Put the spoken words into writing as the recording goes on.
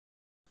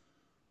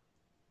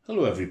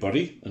Hello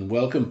everybody and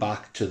welcome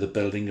back to the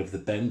building of the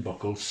bend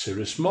buckle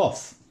Cirrus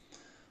Moth.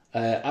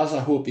 As I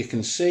hope you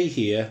can see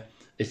here,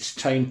 it's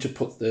time to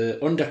put the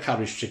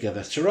undercarriage together.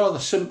 It's a rather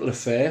simple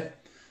affair.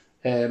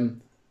 In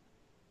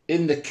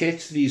the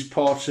kit these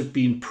parts have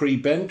been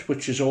pre-bent,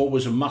 which is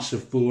always a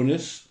massive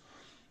bonus.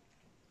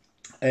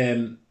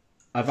 I've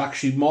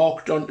actually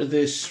marked onto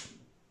this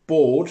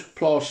board,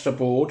 plaster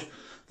board,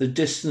 the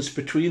distance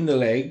between the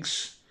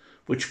legs,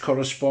 which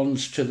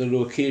corresponds to the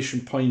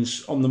location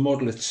points on the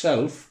model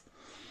itself.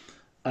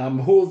 I'm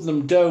holding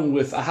them down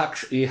with, I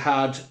actually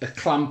had a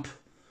clamp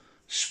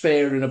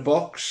spare in a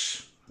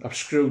box. I've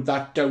screwed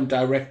that down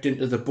direct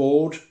into the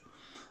board,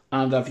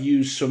 and I've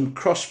used some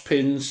cross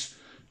pins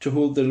to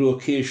hold the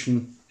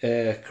location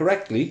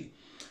correctly.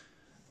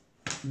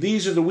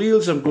 These are the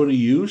wheels I'm going to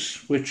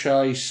use, which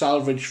I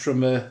salvaged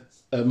from a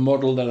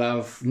model that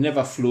I've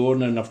never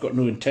flown and I've got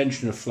no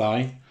intention of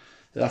flying.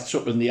 That's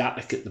up in the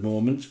attic at the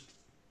moment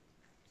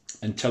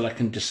until I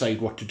can decide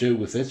what to do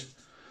with it.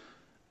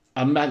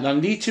 I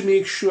need to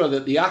make sure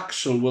that the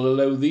axle will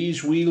allow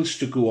these wheels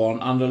to go on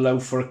and allow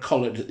for a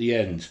collet at the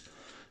end.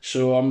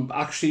 So I'm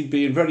actually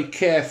being very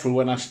careful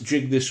when I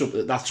jig this up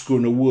that that's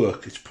going to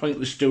work. It's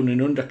pointless doing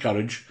an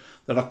undercarriage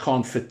that I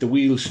can't fit the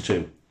wheels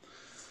to.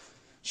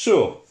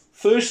 So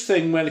first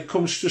thing when it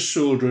comes to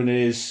soldering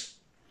is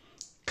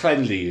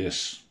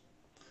cleanliness.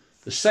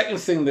 The second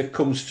thing that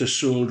comes to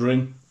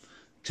soldering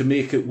to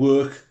make it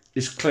work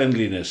is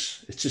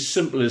cleanliness. It's as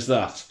simple as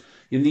that.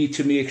 You need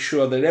to make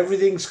sure that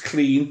everything's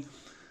clean,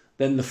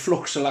 then the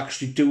flux will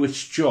actually do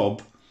its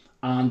job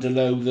and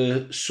allow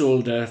the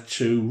solder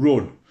to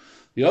run.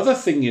 The other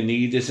thing you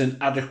need is an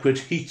adequate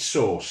heat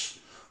source.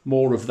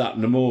 More of that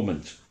in a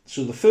moment.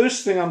 So the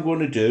first thing I'm going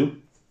to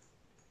do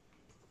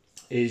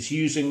is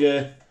using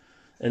a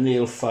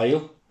nail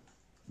file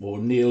or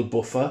nail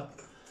buffer.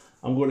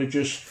 I'm going to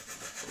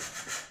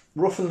just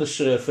roughen the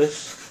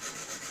surface,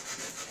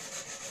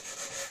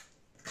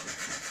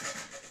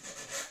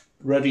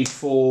 ready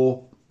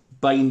for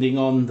binding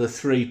on the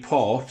three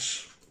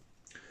parts.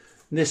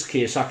 In this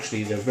case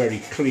actually they're very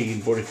clean,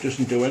 but it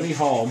doesn't do any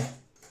harm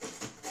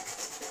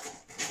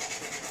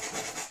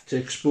to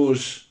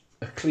expose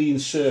a clean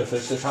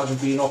surface that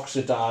hasn't been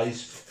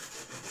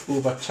oxidised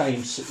over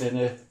time sitting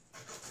in a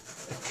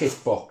kit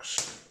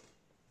box.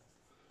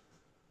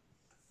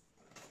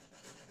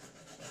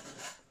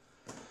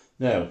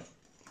 Now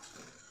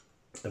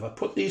if I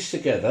put these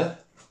together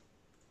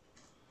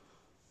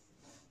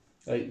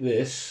like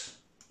this,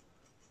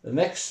 the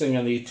next thing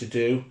I need to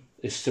do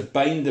is to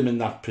bind them in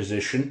that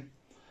position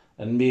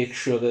and make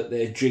sure that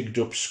they're jigged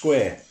up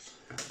square.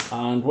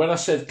 And when I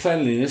said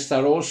cleanliness,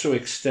 that also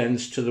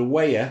extends to the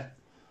wire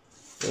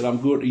that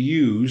I'm going to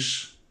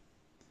use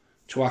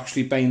to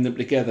actually bind them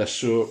together.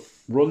 So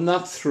run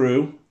that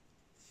through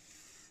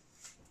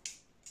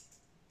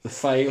the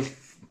file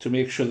to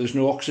make sure there's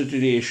no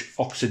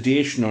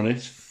oxidation on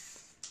it.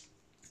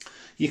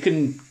 You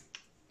can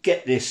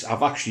get this,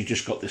 I've actually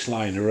just got this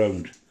lying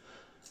around,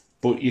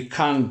 but you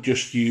can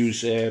just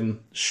use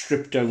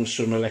strip down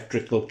some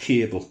electrical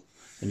cable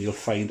and you'll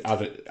find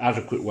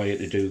adequate way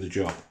to do the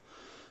job.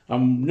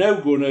 I'm now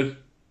going to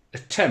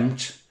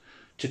attempt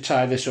to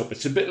tie this up.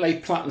 It's a bit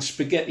like plaiting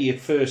spaghetti at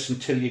first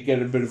until you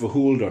get a bit of a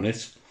hold on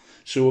it,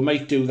 so we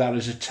might do that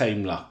as a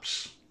time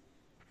lapse.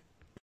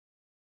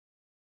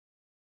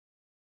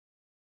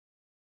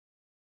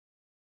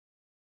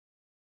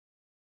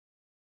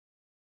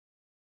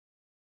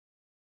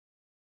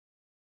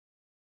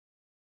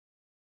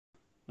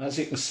 As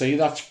you can see,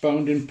 that's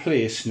bound in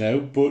place now,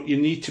 but you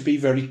need to be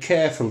very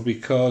careful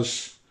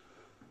because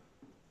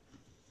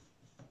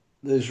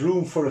there's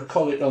room for a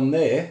collet on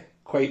there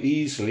quite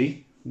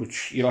easily,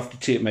 which you'll have to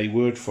take my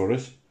word for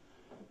it.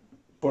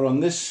 But on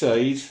this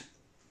side,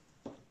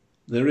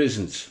 there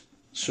isn't.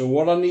 So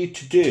what I need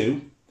to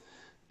do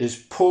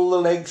is pull the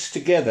legs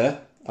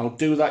together. I'll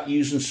do that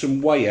using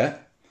some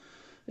wire.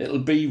 It'll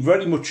be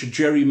very much a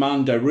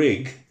gerrymander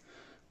rig,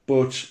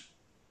 but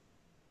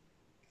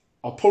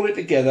I'll pull it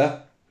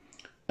together.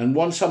 And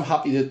once I'm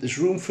happy that there's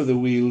room for the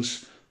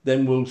wheels,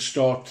 then we'll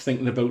start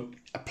thinking about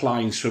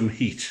applying some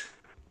heat.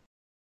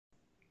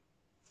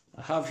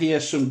 I have here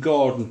some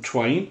garden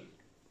twine,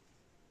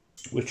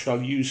 which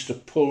I'll use to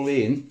pull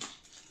in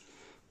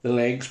the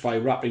legs by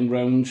wrapping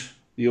round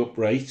the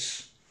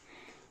uprights,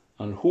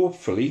 and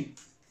hopefully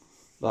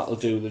that'll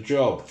do the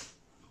job.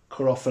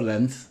 Cut off a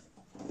length.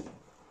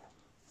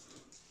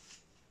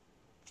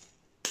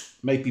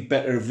 Might be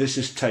better if this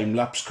is time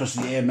lapse because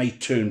the air might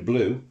turn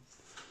blue.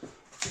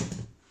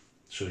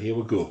 So here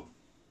we go.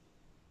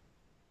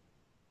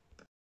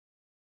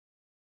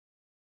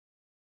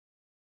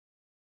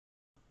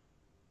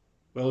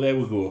 Well, there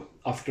we go.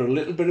 After a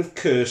little bit of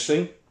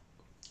cursing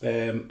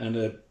and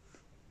a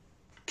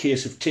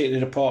case of taking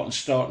it apart and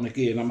starting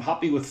again, I'm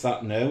happy with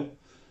that now.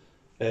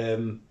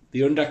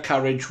 The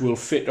undercarriage will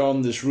fit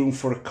on. There's room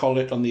for a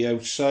collet on the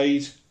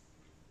outside.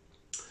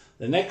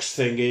 The next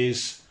thing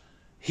is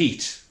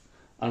heat.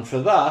 And for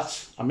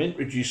that, I'm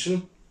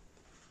introducing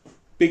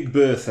Big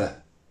Bertha.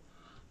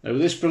 Now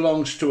this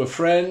belongs to a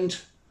friend.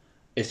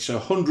 It's a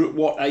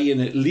 100-watt iron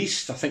at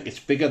least. I think it's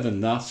bigger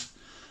than that.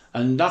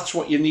 And that's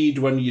what you need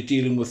when you're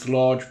dealing with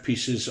large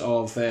pieces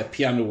of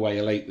piano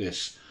wire like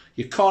this.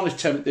 You can't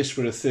attempt this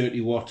with a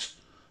 30-watt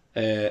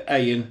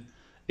iron.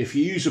 If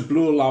you use a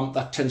blow lamp,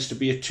 that tends to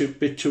be a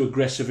bit too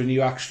aggressive and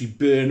you actually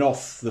burn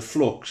off the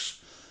flux,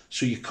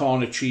 so you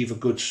can't achieve a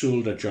good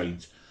solder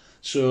joint.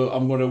 So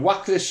I'm going to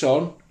whack this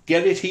on,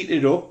 get it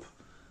heated up,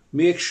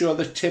 make sure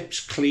the tip's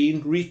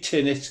clean,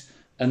 re-tin it,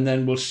 and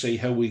then we'll see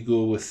how we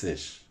go with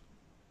this.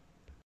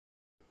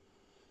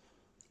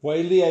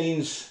 While the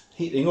iron's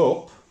heating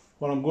up,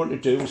 what I'm going to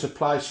do is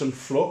apply some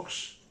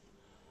flux.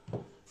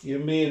 You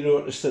may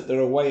notice that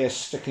there are wires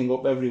sticking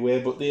up everywhere,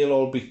 but they'll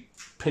all be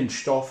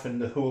pinched off and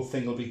the whole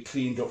thing will be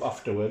cleaned up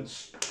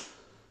afterwards.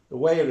 The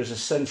wire is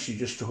essentially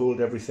just to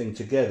hold everything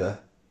together.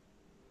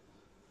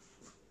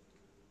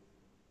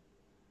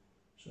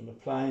 So I'm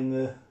applying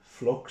the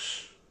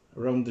flux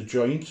around the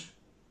joint.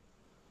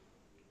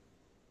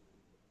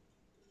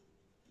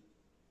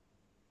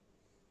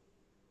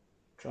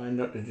 Trying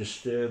not to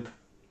disturb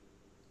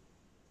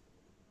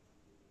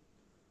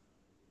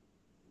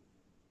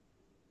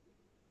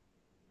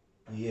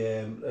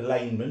the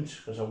alignment,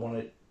 because I want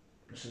it,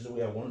 this is the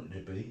way I want it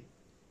to be.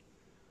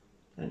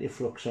 Plenty of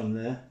flux on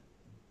there.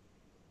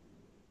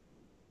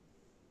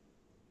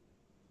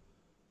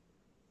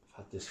 I've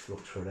had this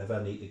flux forever,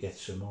 I need to get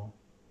some more.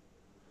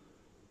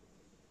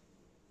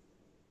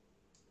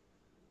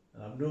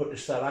 And I've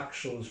noticed that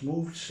axle has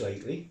moved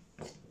slightly.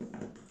 I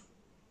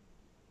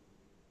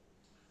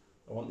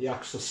want the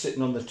axle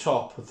sitting on the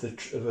top of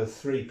the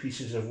 3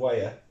 pieces of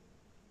wire.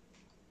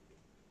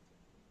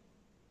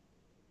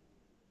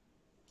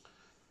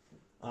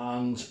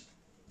 And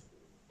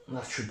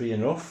that should be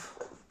enough.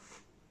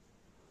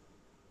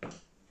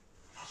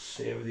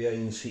 See how the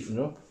iron's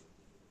heating up.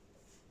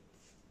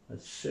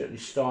 It's certainly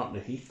starting to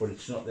heat, but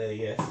it's not there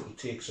yet. It'll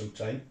take some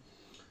time.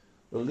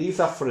 We'll leave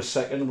that for a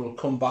second and we'll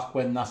come back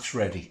when that's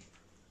ready.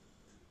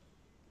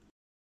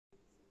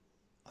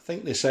 I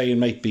think this iron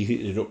might be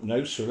heated up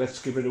now, so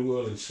let's give it a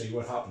whirl and see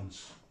what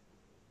happens.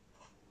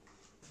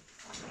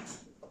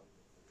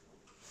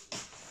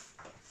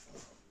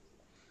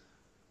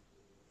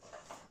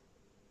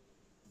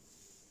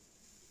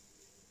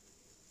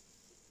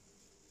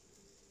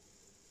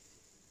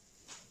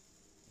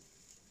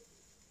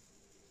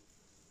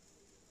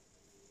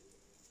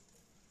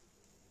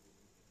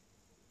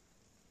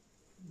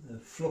 The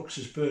flux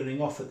is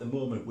burning off at the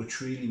moment,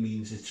 which really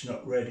means it's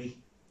not ready.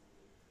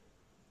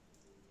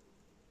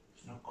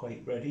 It's not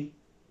quite ready.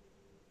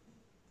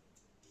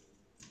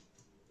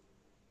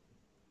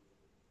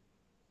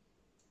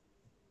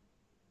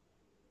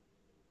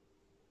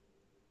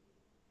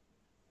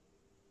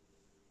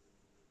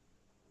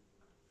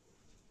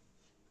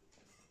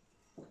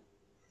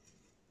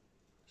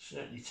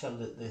 Certainly tell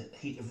that the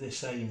heat of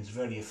this iron is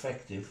very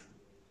effective.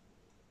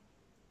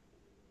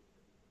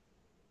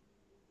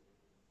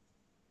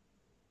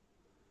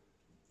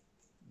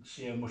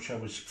 See how much I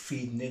was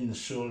feeding in the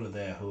solder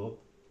there, I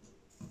hope.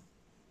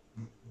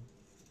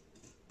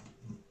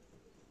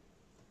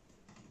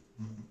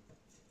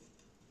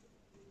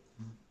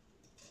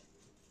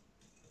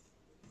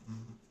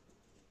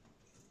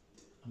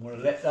 I'm going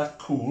to let that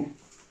cool,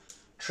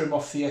 trim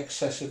off the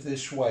excess of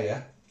this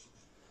wire,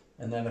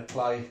 and then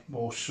apply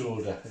more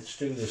solder. Let's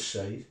do this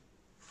side.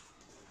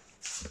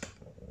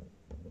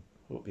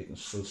 Hope you can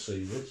still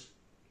see this.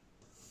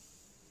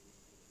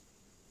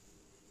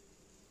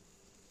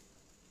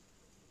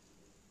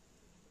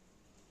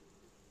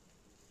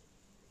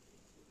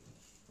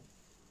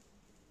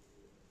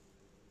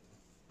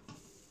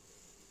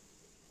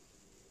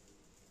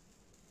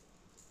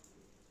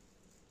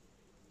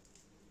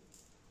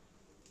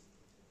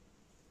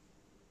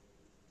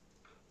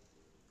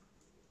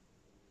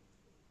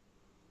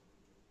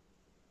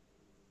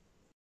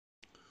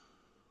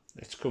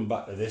 Let's come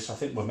back to this. I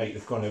think we might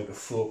have gone out of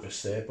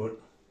focus there, but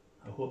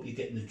I hope you're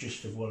getting the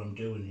gist of what I'm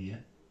doing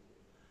here.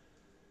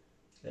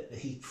 Let the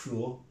heat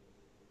flow.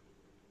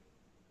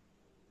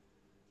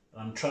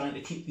 I'm trying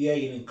to keep the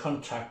iron in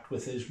contact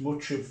with as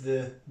much of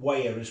the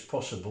wire as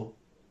possible.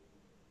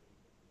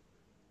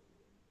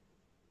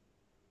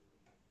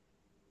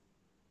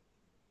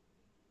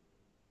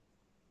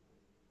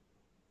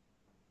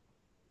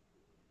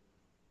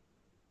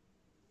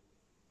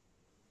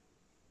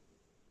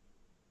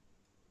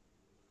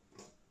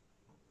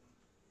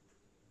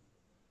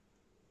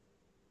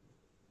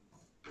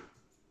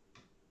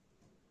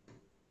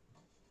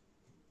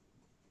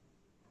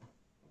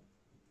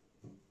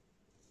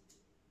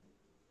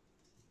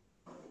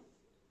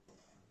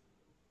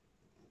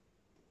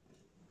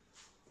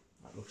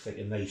 Looks like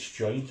a nice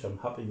joint, I'm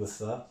happy with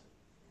that.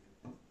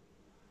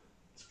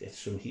 Let's get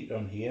some heat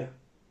on here.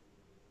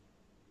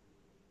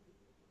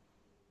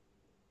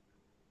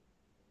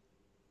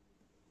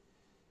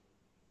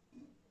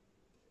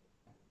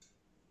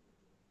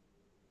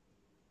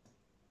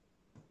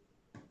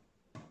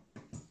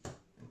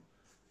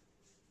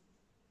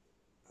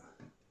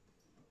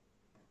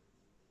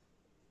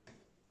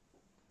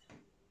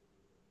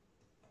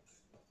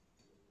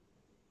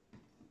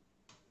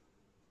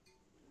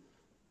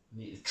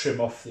 Need to trim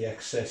off the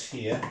excess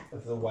here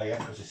of the wire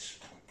because it's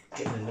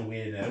getting in the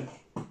way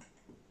now.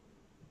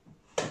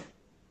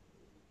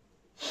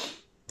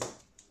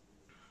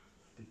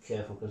 Be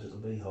careful because it'll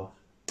be hot.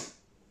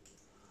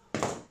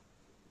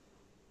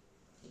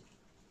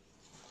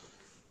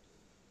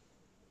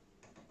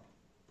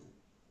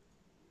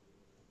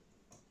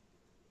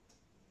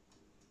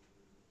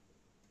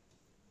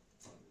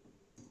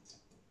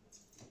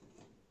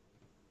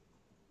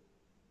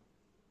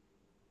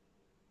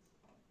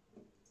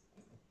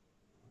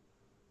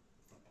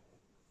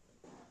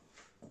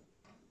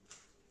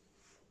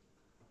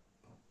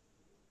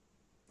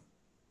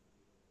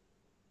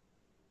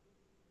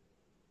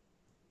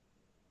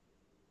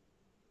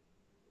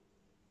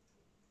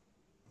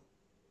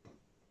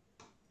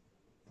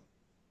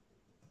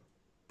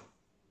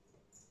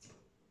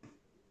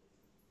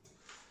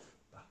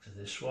 To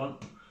this one.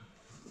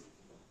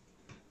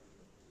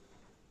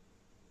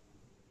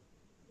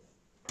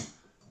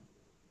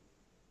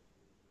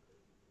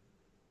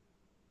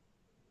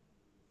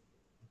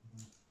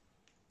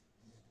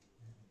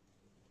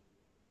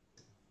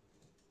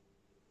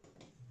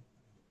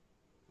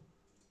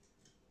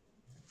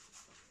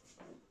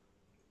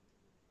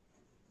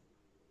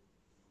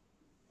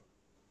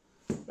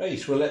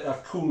 Right, we'll let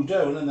that cool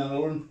down and then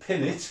I'll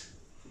unpin it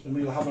and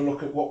we'll have a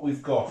look at what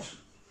we've got.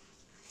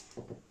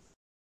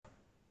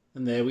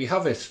 And there we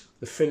have it,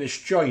 the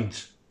finished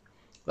joint.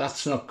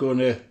 That's not going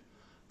to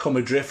come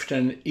adrift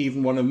and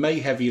even one of my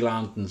heavy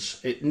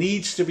landings. It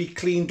needs to be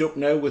cleaned up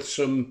now with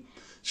some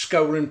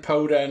scouring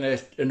powder and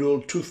an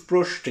old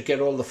toothbrush to get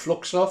all the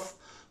flux off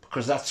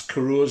because that's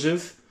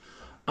corrosive.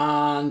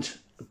 And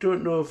I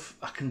don't know if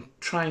I can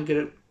try and get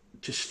it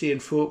to stay in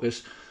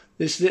focus.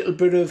 This little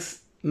bit of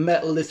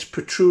metal that's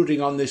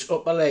protruding on this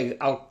upper leg,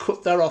 I'll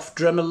cut that off,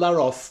 Dremel that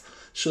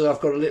off so that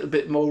I've got a little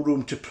bit more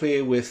room to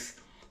play with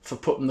for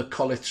putting the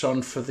collets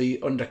on for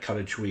the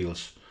undercarriage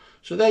wheels.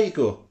 So there you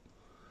go.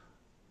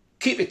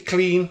 Keep it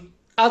clean,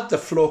 add the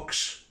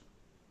flux,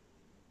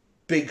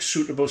 big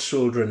suitable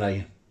soldering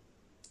iron.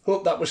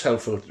 Hope that was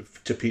helpful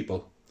to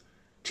people.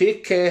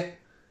 Take care,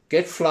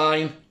 get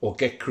flying or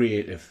get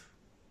creative.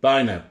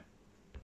 Bye now.